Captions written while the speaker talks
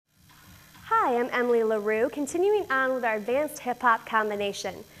Hi, I'm Emily Larew, continuing on with our advanced hip-hop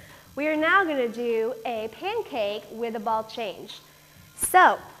combination. We are now going to do a pancake with a ball change.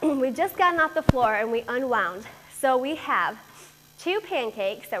 So, we've just gotten off the floor and we unwound. So we have 2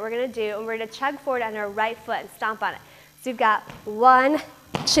 pancakes that we're going to do, and we're going to chug forward on our right foot and stomp on it. So you've got 1,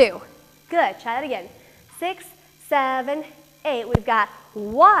 2. Good, try that again. 6, 7, 8. We've got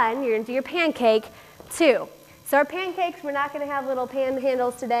 1, you're going to do your pancake, 2. So our pancakes, we're not going to have little pan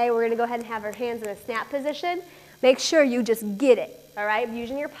handles today. We're going to go ahead and have our hands in a snap position. Make sure you just get it, all right?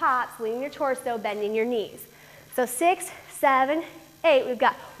 Using your pops, leaning your torso, bending your knees. So 6, 7, 8. We've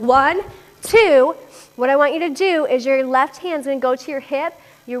got 1, 2. What I want you to do is your left hand's going to go to your hip.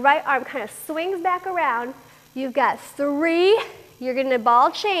 Your right arm kind of swings back around. You've got 3. You're going to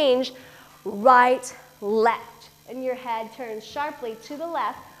ball change, right, left. And your head turns sharply to the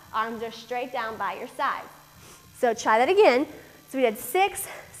left. Arms are straight down by your side. So try that again. So we did 6,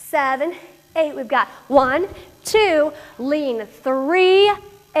 7, 8. We've got 1, 2, lean, 3,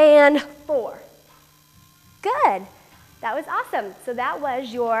 and 4. Good. That was awesome. So that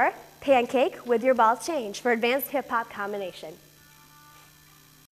was your pancake with your ball change for advanced hip hop combination.